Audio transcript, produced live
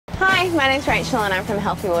Hi, my name's Rachel and I'm from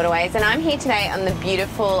Healthy Waterways, and I'm here today on the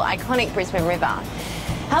beautiful, iconic Brisbane River.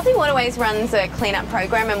 Healthy Waterways runs a cleanup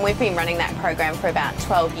program, and we've been running that program for about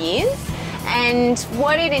 12 years. And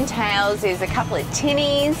what it entails is a couple of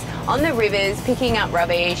tinnies on the rivers picking up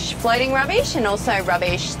rubbish, floating rubbish, and also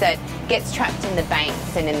rubbish that gets trapped in the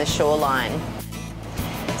banks and in the shoreline.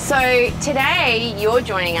 So today you're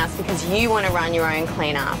joining us because you want to run your own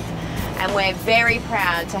cleanup. And we're very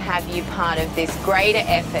proud to have you part of this greater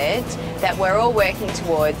effort that we're all working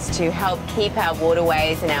towards to help keep our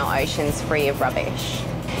waterways and our oceans free of rubbish.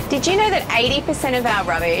 Did you know that 80% of our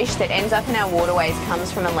rubbish that ends up in our waterways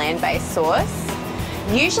comes from a land-based source?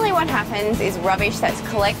 Usually what happens is rubbish that's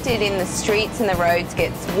collected in the streets and the roads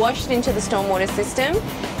gets washed into the stormwater system,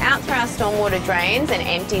 out through our stormwater drains and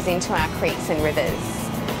empties into our creeks and rivers.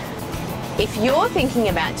 If you're thinking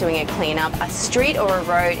about doing a cleanup, a street or a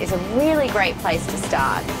road is a really great place to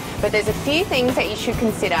start. But there's a few things that you should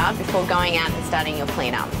consider before going out and starting your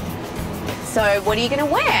cleanup. So what are you going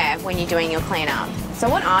to wear when you're doing your cleanup? So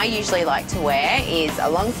what I usually like to wear is a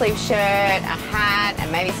long sleeve shirt, a hat,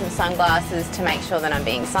 and maybe some sunglasses to make sure that I'm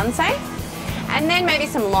being sun safe. And then maybe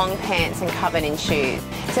some long pants and covered-in shoes.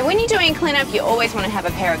 So when you're doing cleanup, you always want to have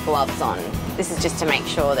a pair of gloves on. This is just to make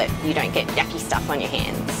sure that you don't get yucky stuff on your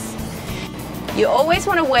hands. You always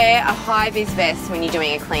want to wear a high-vis vest when you're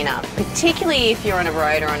doing a cleanup, particularly if you're on a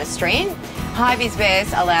road or on a street. High-vis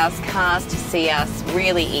vest allows cars to see us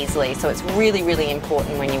really easily, so it's really, really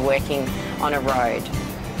important when you're working on a road.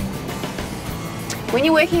 When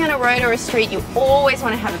you're working on a road or a street, you always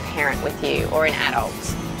want to have a parent with you or an adult.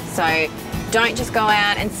 So don't just go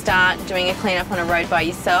out and start doing a cleanup on a road by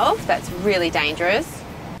yourself. That's really dangerous.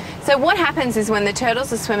 So what happens is when the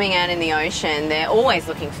turtles are swimming out in the ocean, they're always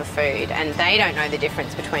looking for food, and they don't know the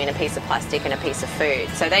difference between a piece of plastic and a piece of food,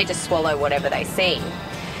 so they just swallow whatever they see.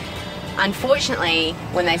 Unfortunately,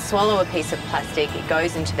 when they swallow a piece of plastic, it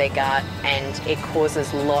goes into their gut and it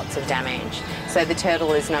causes lots of damage. So the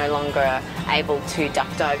turtle is no longer able to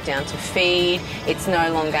duck dive down to feed, it's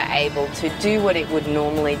no longer able to do what it would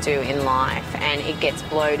normally do in life, and it gets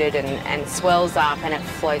bloated and swells up and it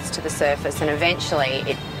floats to the surface and eventually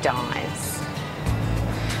it dies.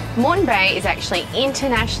 Moreton Bay is actually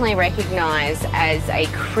internationally recognised as a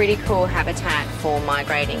critical habitat for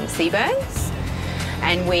migrating seabirds.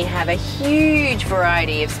 And we have a huge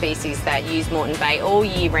variety of species that use Moreton Bay all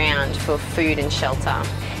year round for food and shelter.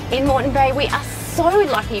 In Moreton Bay we are so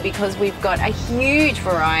lucky because we've got a huge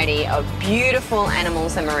variety of beautiful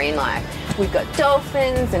animals and marine life. We've got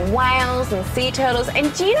dolphins and whales and sea turtles,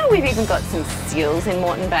 and do you know we've even got some seals in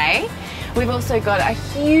Moreton Bay? We've also got a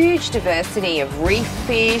huge diversity of reef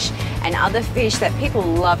fish and other fish that people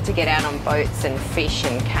love to get out on boats and fish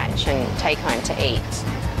and catch and take home to eat.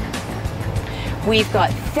 We've got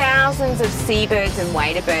thousands of seabirds and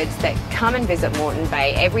wader birds that come and visit Moreton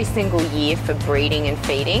Bay every single year for breeding and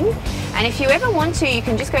feeding. And if you ever want to, you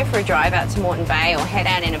can just go for a drive out to Moreton Bay or head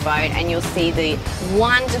out in a boat and you'll see the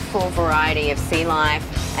wonderful variety of sea life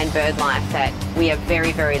and bird life that we are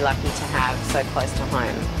very, very lucky to have so close to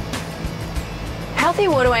home. Healthy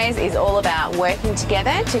Waterways is all about working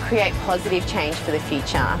together to create positive change for the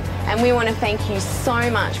future. And we want to thank you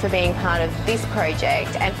so much for being part of this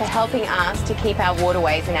project and for helping us to keep our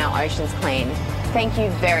waterways and our oceans clean. Thank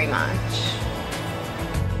you very much.